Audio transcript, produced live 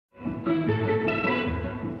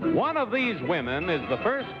One of these women is the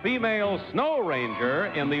first female snow ranger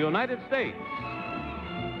in the United States.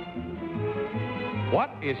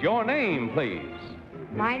 What is your name, please?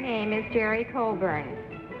 My name is Gerry Colburn.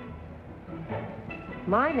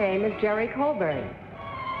 My name is Gerry Colburn.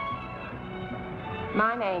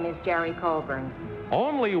 My name is Gerry Colburn.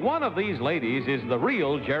 Only one of these ladies is the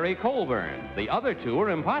real Gerry Colburn. The other two are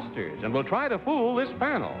imposters and will try to fool this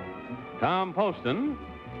panel. Tom Poston,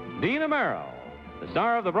 Dina Merrill, the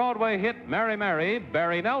star of the Broadway hit Mary Mary,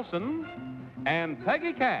 Barry Nelson, and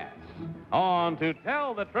Peggy Cass, on To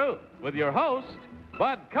Tell the Truth with your host,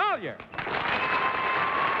 Bud Collier.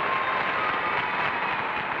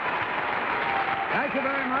 Thank you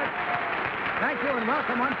very much. Thank you, and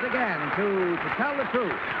welcome once again to Tell the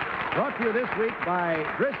Truth, brought to you this week by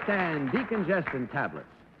Dristan Decongestant Tablets,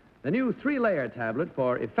 the new 3-layer tablet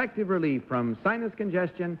for effective relief from sinus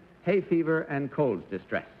congestion, hay fever, and cold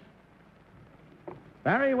distress.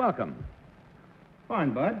 Barry, welcome.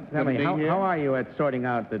 Fine, Bud. Tell me, how are you at sorting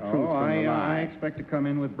out the truth from the lie? I expect to come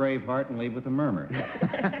in with Braveheart and leave with a murmur.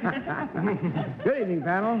 Good evening,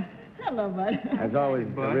 panel. Hello, Bud. As always,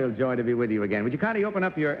 a real joy to be with you again. Would you kindly open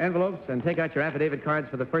up your envelopes and take out your affidavit cards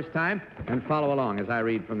for the first time and follow along as I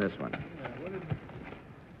read from this one.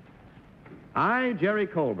 I, Gerry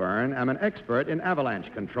Colburn, am an expert in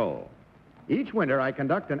avalanche control. Each winter, I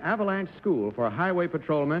conduct an avalanche school for highway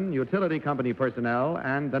patrolmen, utility company personnel,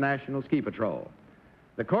 and the National Ski Patrol.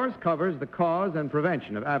 The course covers the cause and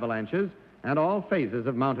prevention of avalanches and all phases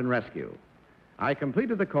of mountain rescue. I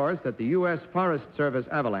completed the course at the U.S. Forest Service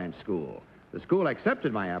Avalanche School. The school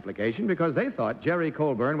accepted my application because they thought Gerry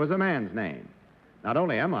Colburn was a man's name. Not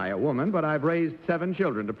only am I a woman, but I've raised 7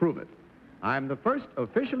 children to prove it. I'm the first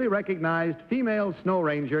officially recognized female snow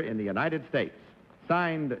ranger in the United States.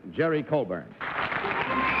 Signed, Gerry Colburn.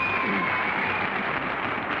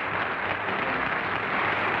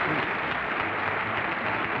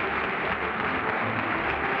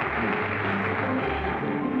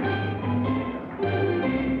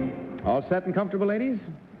 All set and comfortable, ladies?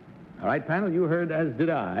 All right, panel, you heard, as did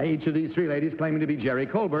I, each of these 3 ladies claiming to be Gerry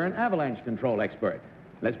Colburn, avalanche control expert.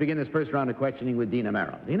 Let's begin this first round of questioning with Dina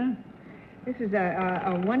Merrill. Dina? This is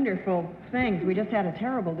a wonderful thing. We just had a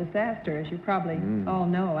terrible disaster, as you probably all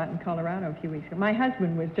know, out in Colorado a few weeks ago. My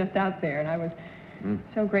husband was just out there, and I was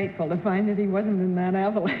so grateful to find that he wasn't in that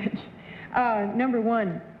avalanche. Number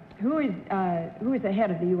 1, who is the head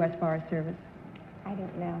of the U.S. Forest Service? I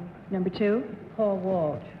don't know. Number 2? Paul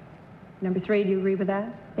Walsh. Number 3, do you agree with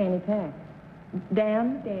that? Danny Peck.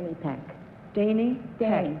 Dan? Danny Peck. Danny?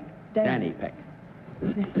 Danny. Peck. Danny Peck.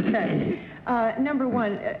 Number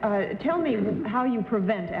 1, tell me how you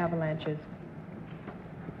prevent avalanches.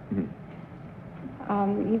 You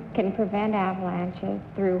can prevent avalanches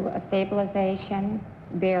through stabilization,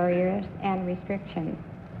 barriers, and restrictions.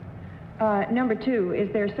 Number 2, is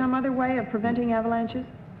there some other way of preventing avalanches?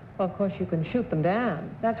 Well, of course, you can shoot them down.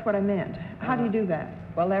 That's what I meant. How do you do that?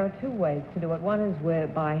 Well, there are 2 ways to do it. One is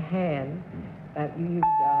by hand. You use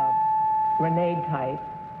grenade type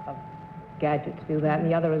of gadget to do that, and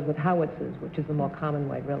the other is with howitzers, which is the more common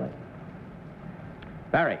way, really.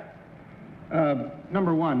 Barry?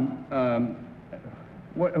 Number 1,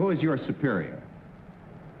 who is your superior?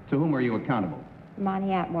 To whom are you accountable?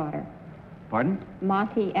 Monty Atwater. Pardon?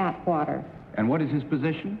 Monty Atwater. And what is his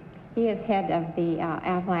position? He is head of the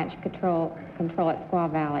avalanche control at Squaw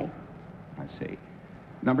Valley. I see.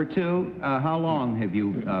 Number 2, how long have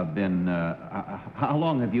you been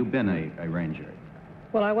a ranger?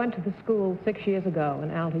 Well, I went to the school 6 years ago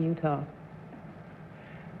in Alta, Utah.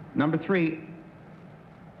 Number 3,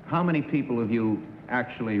 how many people have you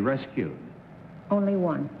actually rescued? Only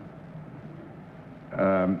 1.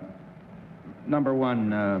 Number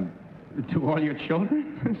 1, do all your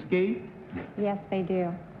children ski? Yes, they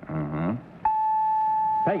do. Uh-huh.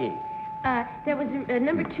 Peggy? There was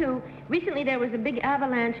number 2. Recently, there was a big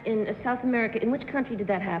avalanche in South America. In which country did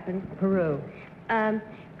that happen? Peru.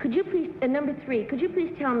 Could you please, number 3, could you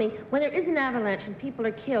please tell me, when there is an avalanche and people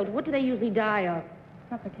are killed, what do they usually die of?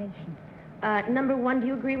 Suffocation. Number 1, do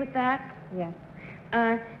you agree with that? Yes.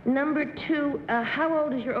 Number 2, how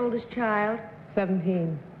old is your oldest child?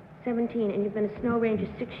 17. 17, and you've been a snow ranger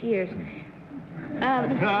 6 years. That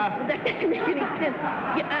doesn't make any sense.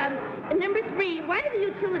 And number 3, why do the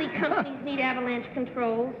utility companies need avalanche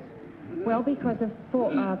controls? Well, because of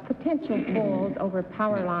potential falls over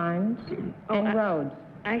power lines and roads.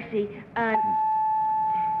 I see.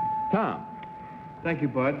 Tom? Thank you,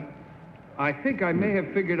 Bud. I think I may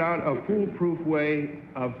have figured out a foolproof way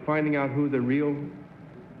of finding out who the real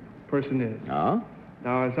person is. Oh?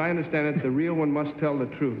 Now, as I understand it, the real one must tell the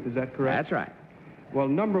truth. Is that correct? That's right. Well,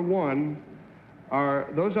 number 1, Are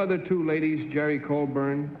those other two ladies Gerry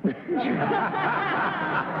Colburn? Don't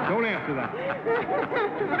answer that.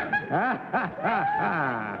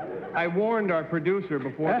 I warned our producer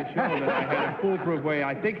before the show that I had a foolproof way.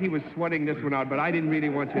 I think he was sweating this one out, but I didn't really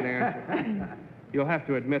want you to answer. You'll have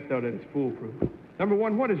to admit, though, that it's foolproof. Number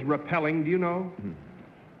one, what is rappelling? Do you know?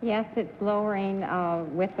 Yes, it's lowering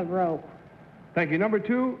with the rope. Thank you. Number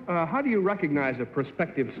two, how do you recognize a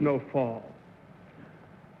prospective snowfall?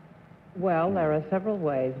 Well, there are several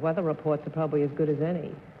ways. Weather reports are probably as good as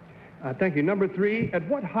any. Thank you. Number three, at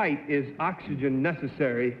what height is oxygen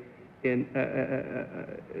necessary in...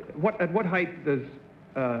 at what height does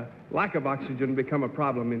lack of oxygen become a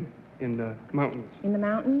problem in the mountains? In the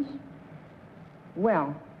mountains?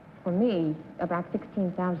 Well, for me, about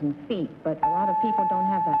 16,000 feet, but a lot of people don't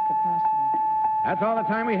have that capacity. That's all the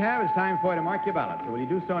time we have. It's time for you to mark your ballot. So will you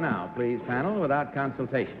do so now, please, panel, without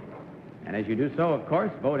consultation? And as you do so, of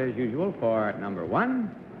course, vote as usual for number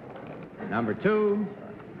 1, number 2,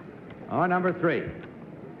 or number 3.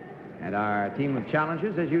 And our team of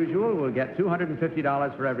challengers, as usual, will get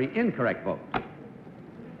 $250 for every incorrect vote.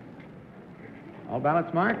 All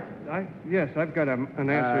ballots marked? Yes, I've got an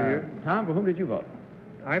answer here. Tom, for whom did you vote?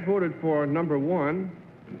 I voted for number 1.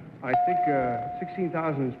 I think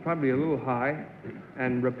 16,000 is probably a little high,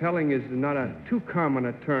 and rappelling is not too common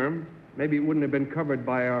a term. Maybe it wouldn't have been covered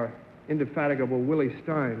by our indefatigable Willie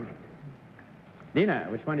Stein. Dina,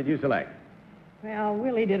 which one did you select? Well,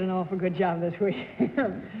 Willie did an awful good job this week.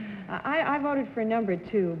 I voted for number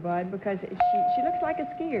 2, Bud, because she looks like a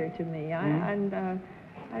skier to me.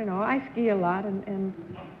 I don't know, I ski a lot, and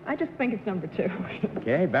I just think it's number 2.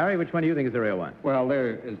 Okay, Barry, which one do you think is the real one? Well,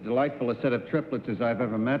 they're as delightful a set of triplets as I've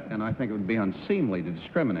ever met, and I think it would be unseemly to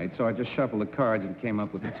discriminate, so I just shuffled the cards and came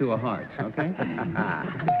up with the 2 of hearts, okay?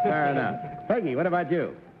 Fair enough. Peggy, what about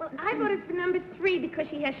you? Well, I voted for number 3 because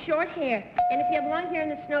she has short hair, and if you have long hair in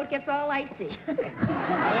the snow, it gets all icy.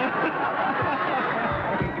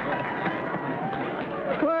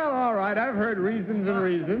 Well, all right, I've heard reasons,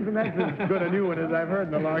 and that's as good a new one as I've heard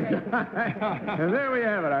in a long time. And there we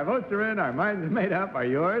have it. Our votes are in, our minds are made up. Are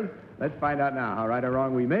yours? Let's find out now how right or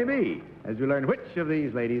wrong we may be as we learn which of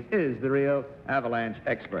these ladies is the real avalanche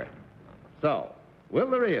expert. So, will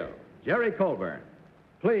the real Gerry Colburn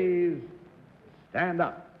please stand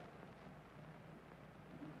up?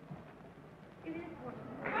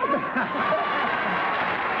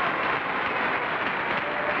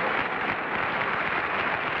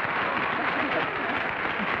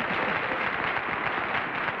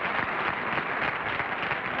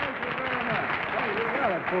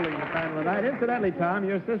 Fooling the panel tonight. Incidentally, Tom,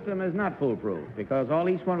 your system is not foolproof because all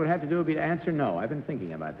each one would have to do would be to answer no. I've been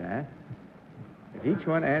thinking about that. If each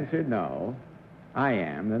one answered no, I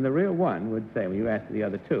am, then the real one would say, well, you asked the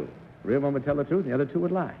other 2. The real one would tell the truth, and the other 2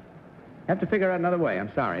 would lie. Have to figure out another way.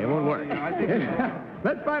 I'm sorry. It won't work.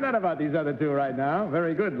 Let's find out about these other 2 right now.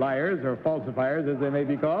 Very good liars, or falsifiers, as they may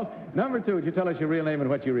be called. Number 2, would you tell us your real name and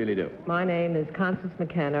what you really do? My name is Constance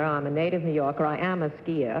McKenna. I'm a native New Yorker. I am a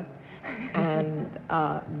skier. And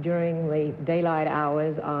during the daylight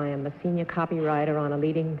hours, I am a senior copywriter on a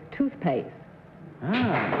leading toothpaste.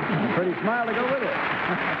 Pretty smile to go with it.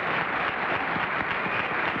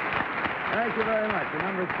 Thank you very much. And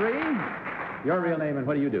number 3, your real name and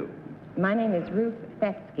what do you do? My name is Ruth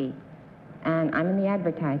Fetsky, and I'm in the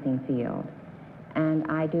advertising field. And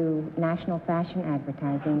I do national fashion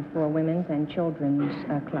advertising for women's and children's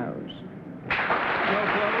clothes.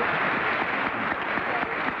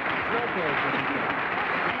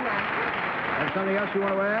 There's something else you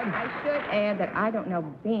want to add? I should add that I don't know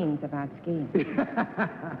beans about skiing.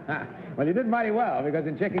 Well, you did mighty well, because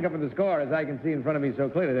in checking up on the score, as I can see in front of me so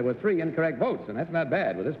clearly, there were 3 incorrect votes, and that's not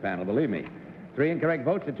bad with this panel, believe me. 3 incorrect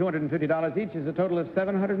votes at $250 each is a total of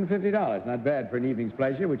 $750. Not bad for an evening's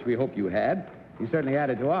pleasure, which we hope you had. You certainly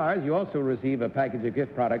added to ours. You also receive a package of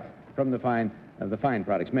gift products from the fine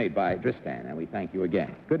products made by Dristan, and we thank you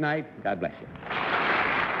again. Good night. God bless you.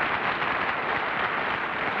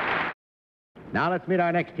 Now let's meet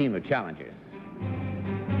our next team of challengers.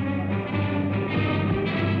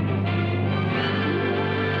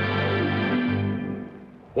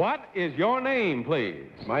 What is your name, please?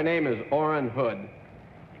 My name is Orrin Hood.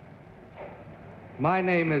 My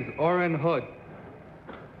name is Orrin Hood.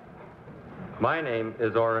 My name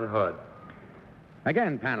is Orrin Hood.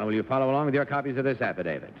 Again, panel, will you follow along with your copies of this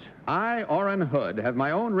affidavit? I, Orrin Hood, have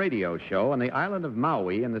my own radio show on the island of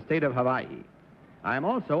Maui in the state of Hawaii. I am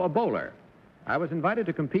also a bowler. I was invited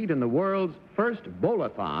to compete in the world's first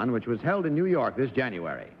bowl-a-thon, which was held in New York this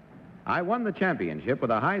January. I won the championship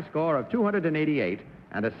with a high score of 288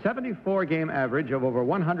 and a 74-game average of over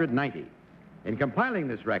 190. In compiling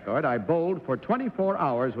this record, I bowled for 24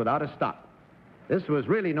 hours without a stop. This was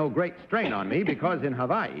really no great strain on me because in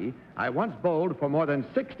Hawaii, I once bowled for more than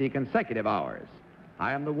 60 consecutive hours.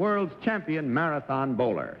 I am the world's champion marathon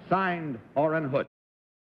bowler. Signed, Orrin Hood.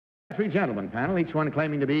 Three gentlemen panel, each one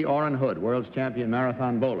claiming to be Orrin Hood, world's champion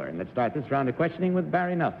marathon bowler. And let's start this round of questioning with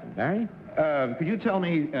Barry Nelson. Barry? Could you tell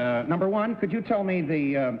me, number one, could you tell me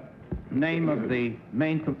the name of the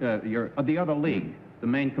main, of the other league, the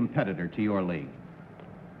main competitor to your league?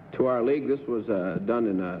 To our league, this was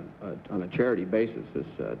done on a charity basis, this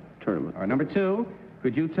tournament. All right, number two,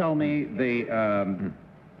 could you tell me the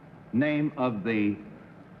name of the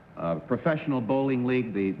professional bowling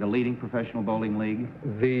league, the leading professional bowling league?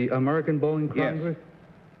 The American Bowling Congress?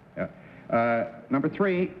 Yes. Yeah. Number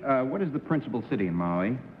three, what is the principal city in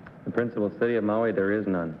Maui? The principal city of Maui, there is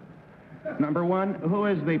none. Number one, who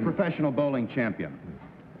is the professional bowling champion?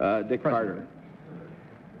 Dick Carter.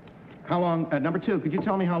 How long, number two, could you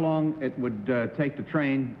tell me how long it would take to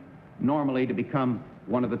train normally to become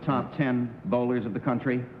one of the top 10 bowlers of the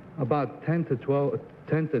country? About 10 to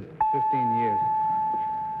 15 years.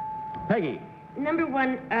 Peggy. Number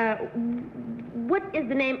one, what is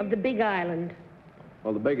the name of the big island?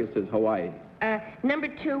 Well, the biggest is Hawaii. Number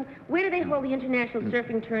two, where do they hold the international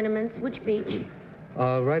surfing tournaments? Which beach?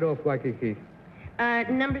 Right off Waikiki.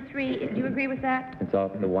 Number three, do you agree with that? It's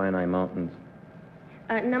off the Waianae Mountains.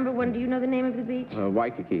 Number one, do you know the name of the beach?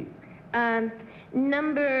 Waikiki.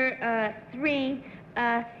 Number three,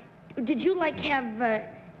 did you have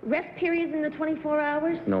rest periods in the 24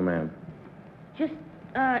 hours? No, ma'am. Just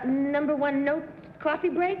number one, no coffee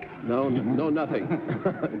break? No, nothing.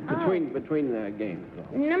 between games.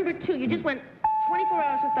 Number two, you just went 24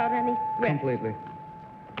 hours without any rest. Completely.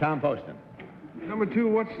 Tom Poston. Number two,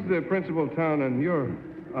 what's the principal town on your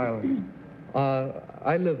island?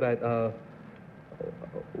 I live at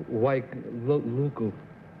Wailuku.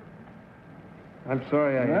 I'm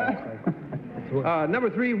sorry I asked. Number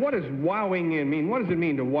three, what does wowing in mean? What does it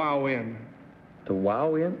mean to wow in? To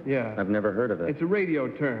wow in? Yeah. I've never heard of it. It's a radio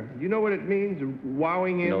term. Do you know what it means,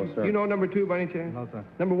 wowing in? No, sir. Do you know number two by any chance? No, sir.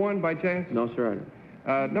 Number one by chance? No, sir.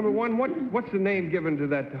 Number one, what's the name given to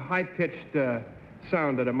that high-pitched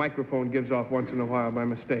sound that a microphone gives off once in a while by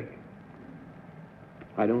mistake?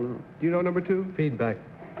 I don't know. Do you know number two? Feedback.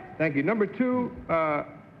 Thank you. Number two,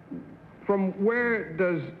 from where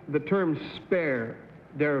does the term spare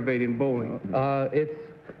derivate in bowling? It's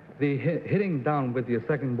the hitting down with your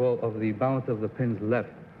second ball of the bounce of the pins left.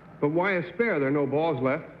 But why a spare? There are no balls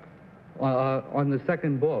left. On the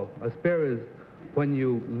second ball, a spare is when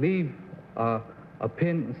you leave a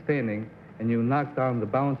pin standing and you knock down the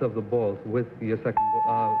bounce of the balls with your second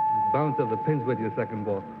ball, bounce of the pins with your second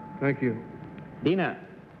ball. Thank you. Dina.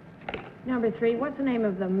 Number three, what's the name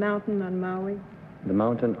of the mountain on Maui? The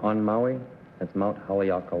mountain on Maui, that's Mount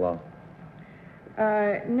Haleakala.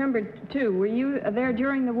 Number two, were you there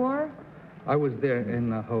during the war? I was there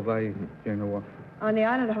in Hawaii during the war. On the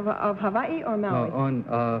island of Hawaii or Maui? On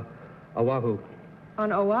Oahu.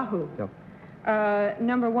 On Oahu? Yeah.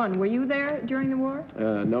 Number one, were you there during the war?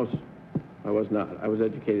 No, I was not. I was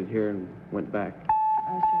educated here and went back.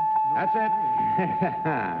 I see. That's it?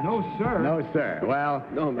 No, sir. No, sir. Well,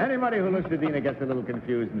 No, ma'am. anybody who looks at Dina gets a little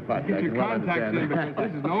confused and fussed. Get I your can well contacts in understand.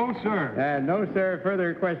 because this is no, sir. And no, sir,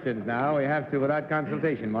 further questions now. We have to, without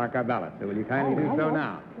consultation, mark our ballot. So will you kindly do so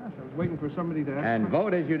now? Gosh, I was waiting for somebody to ask. And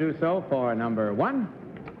vote as you do so for number one,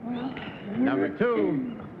 number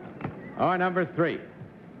two, or number three.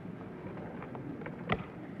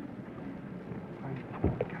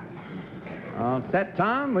 All set,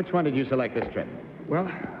 Tom? Which one did you select this trip? Well,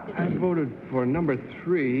 I voted for number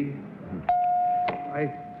three. I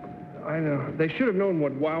know. They should have known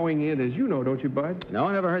what wowing in is. You know, don't you, Bud? No,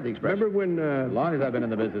 I never heard the expression. Remember when... As long as I've been in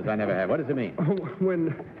the business, I never have. What does it mean?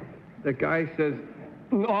 when the guy says,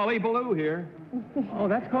 Ollie Ballou here. Oh,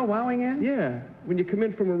 that's called wowing in? Yeah, when you come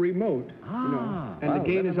in from a remote. And well, the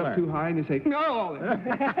gain live is and up learn. too high, and you say, no, Ollie.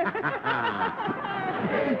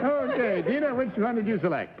 Okay, Dina, which one did you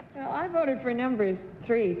select? Well, I voted for number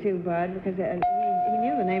three, too, Bud, because he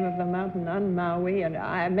knew the name of the mountain on Maui,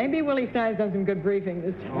 and maybe Willie Stiles done some good briefing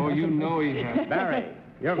this time. Oh, you know he has. Barry,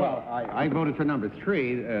 your vote. Well, I voted for number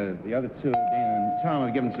three. The other two, Dana and Tom,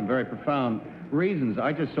 have given some very profound reasons.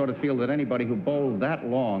 I just sort of feel that anybody who bowled that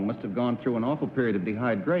long must have gone through an awful period of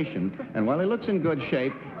dehydration, and while he looks in good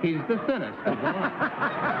shape, he's the thinnest.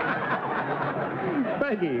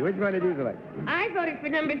 Peggy, which one did you select? I voted for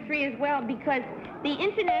number three as well because the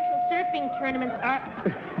international surfing tournaments are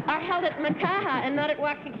held at Makaha and not at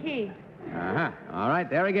Waikiki. Uh-huh. All right,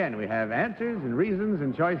 there again. We have answers and reasons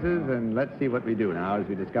and choices, and let's see what we do now as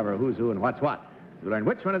we discover who's who and what's what. to learn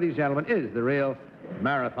which one of these gentlemen is the real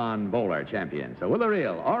marathon bowler champion. So will the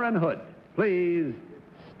real Orrin Hood please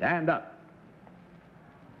stand up?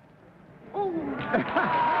 Oh. Oh,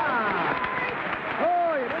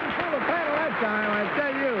 you didn't fool the panel that time, I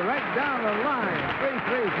tell you. Right down the line.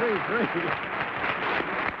 3-3-3-3.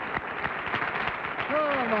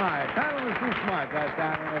 Oh, my. Panel was too smart that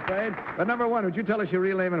time, I'm afraid. But number one, would you tell us your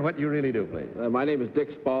real name and what you really do, please? My name is Dick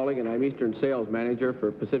Spaulding, and I'm Eastern Sales Manager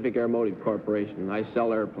for Pacific Airmotive Corporation, and I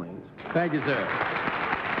sell airplanes. Thank you, sir.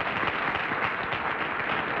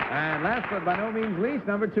 And last but by no means least,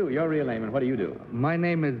 number two, your real name and what do you do? My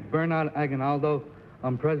name is Bernard Aguinaldo.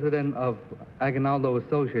 I'm president of Aguinaldo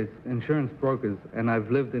Associates, insurance brokers, and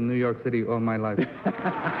I've lived in New York City all my life. Well,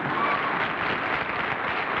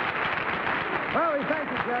 we thank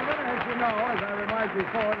you, gentlemen. As you know, as I remarked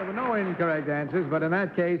before, there were no incorrect answers, but in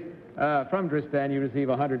that case, from Tristan, you receive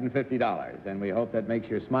 $150. And we hope that makes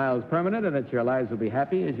your smiles permanent and that your lives will be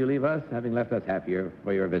happy as you leave us, having left us happier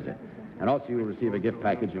for your visit. And also, you will receive a gift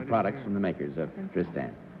package of products from the makers of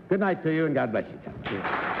Tristan. Good night to you, and God bless you, gentlemen.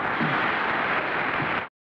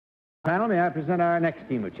 Panel, may I present our next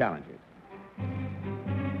team of challengers?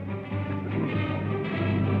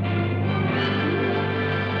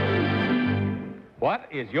 What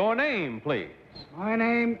is your name, please? My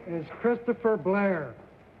name is Christopher Blair.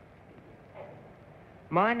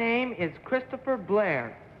 My name is Christopher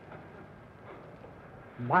Blair.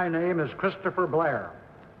 My name is Christopher Blair.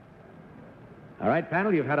 All right,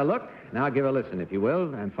 panel, you've had a look. Now give a listen, if you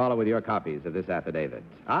will, and follow with your copies of this affidavit.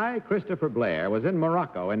 I, Christopher Blair, was in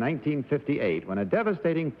Morocco in 1958 when a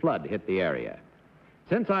devastating flood hit the area.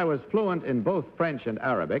 Since I was fluent in both French and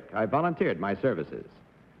Arabic, I volunteered my services.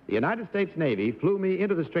 The United States Navy flew me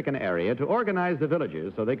into the stricken area to organize the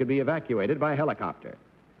villagers so they could be evacuated by helicopter.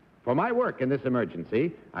 For my work in this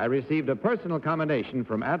emergency, I received a personal commendation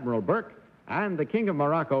from Admiral Burke, and the King of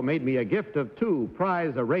Morocco made me a gift of 2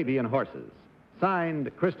 prize Arabian horses. Signed,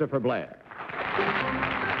 Christopher Blair.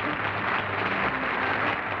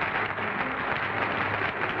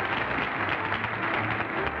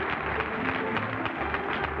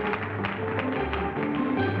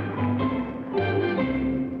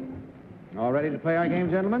 All ready to play our game,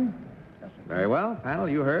 gentlemen? Yes, sir. Very well. Panel,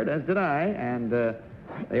 you heard, as did I, and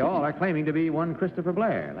they all are claiming to be one Christopher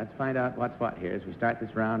Blair. Let's find out what's what here as we start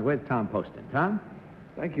this round with Tom Poston. Tom?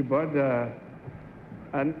 Thank you, Bud.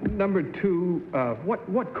 Number two,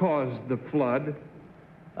 what caused the flood?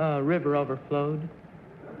 River overflowed.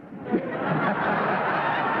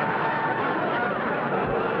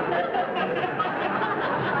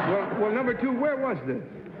 well, number two, where was this?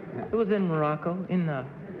 It was in Morocco. In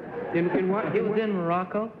what? It was in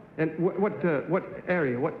Morocco. And what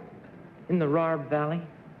area? What? In the Rarb Valley.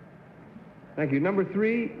 Thank you. Number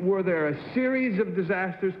three, were there a series of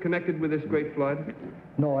disasters connected with this great flood?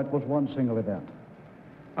 No, it was one single event.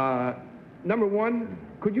 Number one,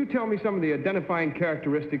 could you tell me some of the identifying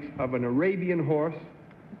characteristics of an Arabian horse?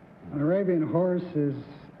 An Arabian horse is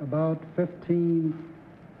about 15,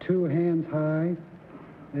 2 hands high.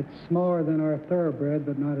 It's smaller than our thoroughbred,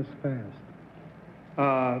 but not as fast.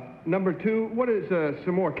 Number two, what is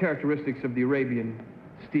some more characteristics of the Arabian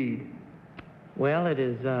steed? Well, it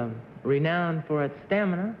is renowned for its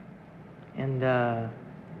stamina and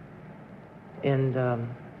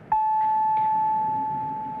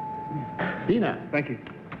Dina. Thank you.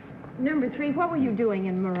 Number three, what were you doing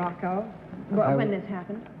in Morocco when this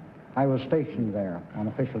happened? I was stationed there on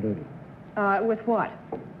official duty. With what?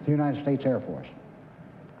 The United States Air Force.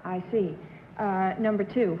 I see. Number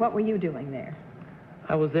two, what were you doing there?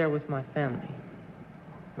 I was there with my family.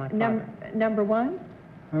 My father. Number one?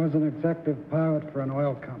 I was an executive pilot for an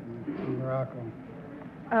oil company in Morocco.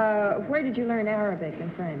 Where did you learn Arabic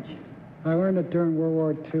and French? I learned it during World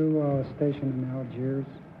War II while I was stationed in Algiers.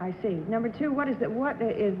 I see. Number two, what is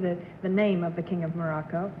the name of the King of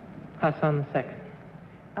Morocco? Hassan II.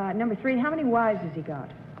 Number three, how many wives has he got?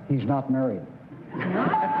 He's not married. There's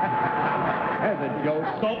a joke.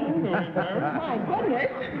 My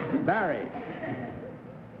goodness. Barry.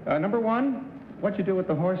 Number one, what'd you do with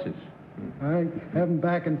the horses? I have them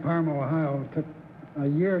back in Parma, Ohio. It took a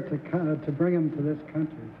year to bring them to this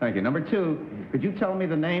country. Thank you. Number two, could you tell me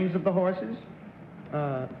the names of the horses?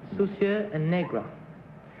 Soucieux and Negra.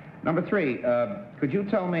 Number three, could you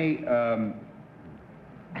tell me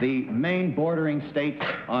the main bordering states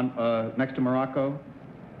on next to Morocco?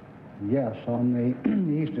 Yes, on the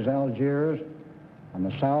east is Algiers, on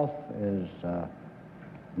the south is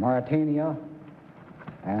Mauritania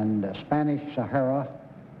and Spanish Sahara,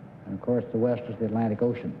 and of course the west is the Atlantic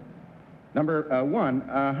Ocean. Number one,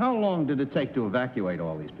 how long did it take to evacuate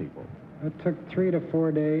all these people? It took 3 to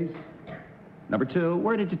 4 days. Number 2,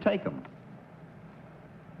 where did you take them?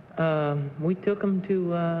 We took them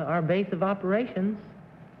to our base of operations.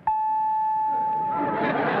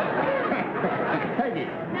 Peggy.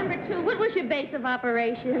 Number 2, what was your base of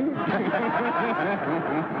operations?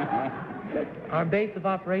 Our base of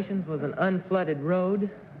operations was an unflooded road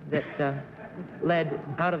that led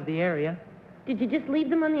out of the area. Did you just leave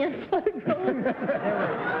them on the unflooded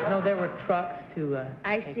road? There were trucks to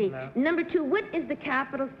I take see. them out. Number 2, what is the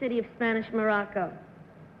capital city of Spanish Morocco?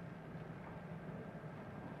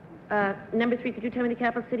 Number 3, could you tell me the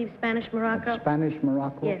capital city of Spanish Morocco? Spanish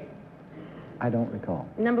Morocco? Yes. I don't recall.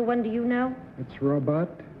 Number 1, do you know? It's Rabat.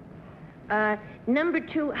 Number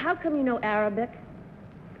 2, how come you know Arabic?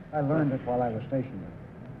 I learned it while I was stationed there.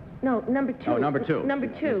 No, number 2. Oh, number 2. Number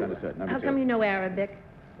 2. Misunderstood. Number How 2. come you know Arabic?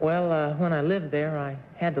 Well, when I lived there, I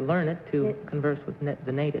had to learn it to converse with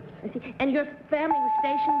the natives. I see. And your family was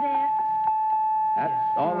stationed there? That's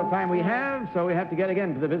all the time we have, so we have to get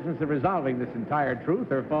again to the business of resolving this entire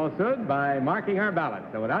truth or falsehood by marking our ballot.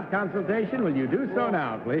 So without consultation, will you do so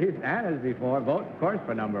now, please? And as before, vote, of course,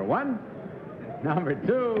 for number 1, number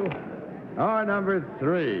 2, or number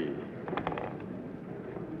 3.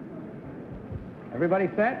 Everybody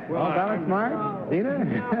set? Well, All ballots marked?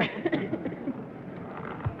 Dina?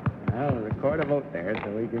 I'll record a vote there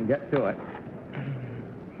so we can get to it.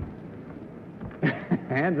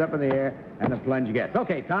 Hands up in the air and a plunge guess.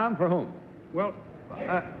 Okay, Tom, for whom? Well,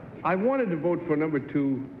 I wanted to vote for number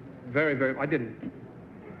 2 I didn't.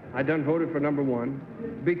 I done voted for number 1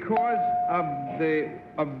 because of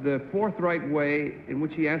the forthright way in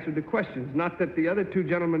which he answered the questions. Not that the other 2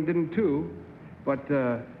 gentlemen didn't too, but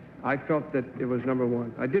I felt that it was number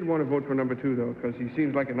 1. I did want to vote for number 2, though, because he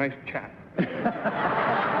seems like a nice chap.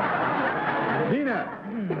 Dina.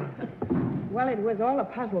 Well, it was all a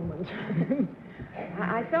puzzlement.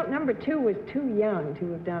 I felt number 2 was too young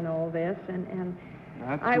to have done all this, and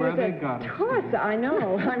That's I where was they a got it. toss. I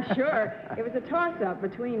know, I'm sure. It was a toss-up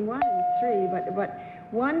between 1 and 3, but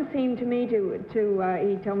 1 seemed to me to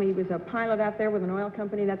he told me he was a pilot out there with an oil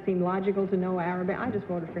company. That seemed logical to know Arabic. I just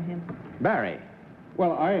voted for him. Barry.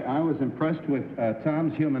 Well, I was impressed with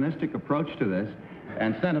Tom's humanistic approach to this,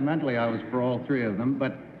 and sentimentally I was for all 3 of them,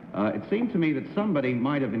 but it seemed to me that somebody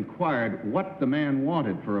might have inquired what the man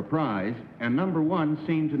wanted for a prize, and number 1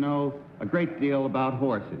 seemed to know a great deal about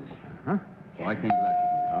horses. Huh? So I came to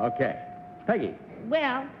that. Okay. Peggy.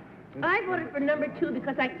 Well, I voted for number 2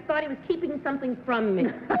 because I thought he was keeping something from me.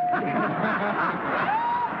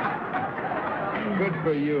 Good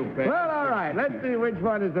for you, Peggy. Well, all right. Let's see which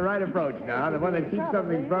one is the right approach now. The one that keeps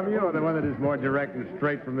something from you or the one that is more direct and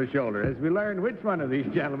straight from the shoulder. As we learn which one of these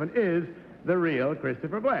gentlemen is the real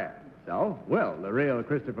Christopher Blair. So, will the real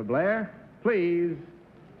Christopher Blair please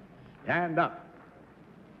stand up?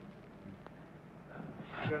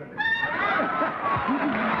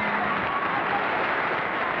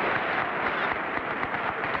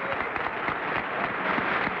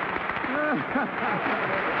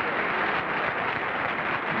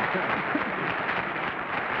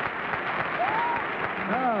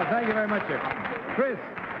 Oh, thank you very much, sir. Chris,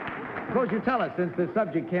 suppose you tell us, since this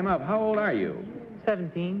subject came up, how old are you?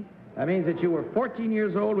 17. That means that you were 14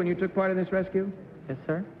 years old when you took part in this rescue? Yes,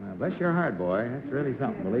 sir. Well, bless your heart, boy. That's really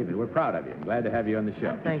something, believe me. We're proud of you. Glad to have you on the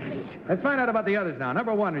show. Thank you. Let's find out about the others now.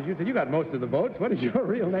 Number 1, as you said, you got most of the votes. What is your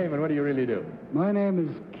real name and what do you really do? My name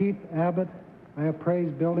is Keith Abbott. I appraise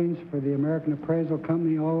buildings for the American Appraisal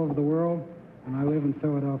Company all over the world, and I live in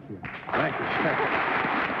Philadelphia. Thank you, sir.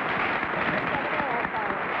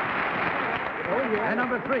 And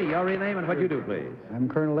number 3, your real name and what you do, please. I'm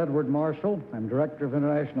Colonel Edward Marshall. I'm Director of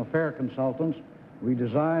International Fair Consultants. We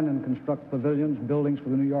design and construct pavilions, buildings for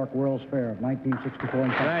the New York World's Fair of 1964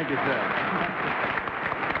 and Thank you, sir.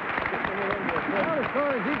 Well, the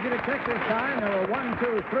score is easy to check this time. There were 1,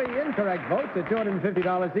 2, 3 incorrect votes at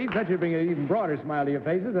 $250 each. That should bring an even broader smile to your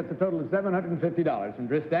faces. That's a total of $750 from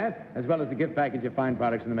Dristan, as well as the gift package of fine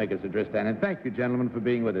products from the makers of Dristan. And thank you, gentlemen, for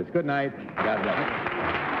being with us. Good night. God bless you.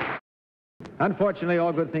 Unfortunately,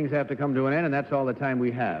 all good things have to come to an end, and that's all the time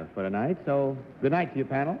we have for tonight. So, good night to you,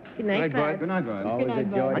 panel. Good night, Bud. Good night, Bud. Always a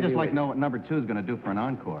joy I to just be like with to know what number 2 is going to do for an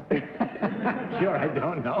encore. Sure, I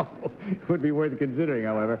don't know. Would be worth considering,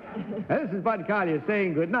 however. This is Bud Collier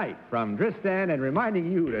saying good night from Dristan and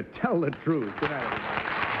reminding you to tell the truth. Good night, everybody.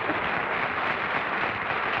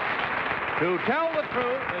 To Tell the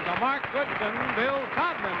Truth is a Mark Goodson, Bill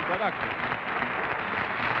Codman production.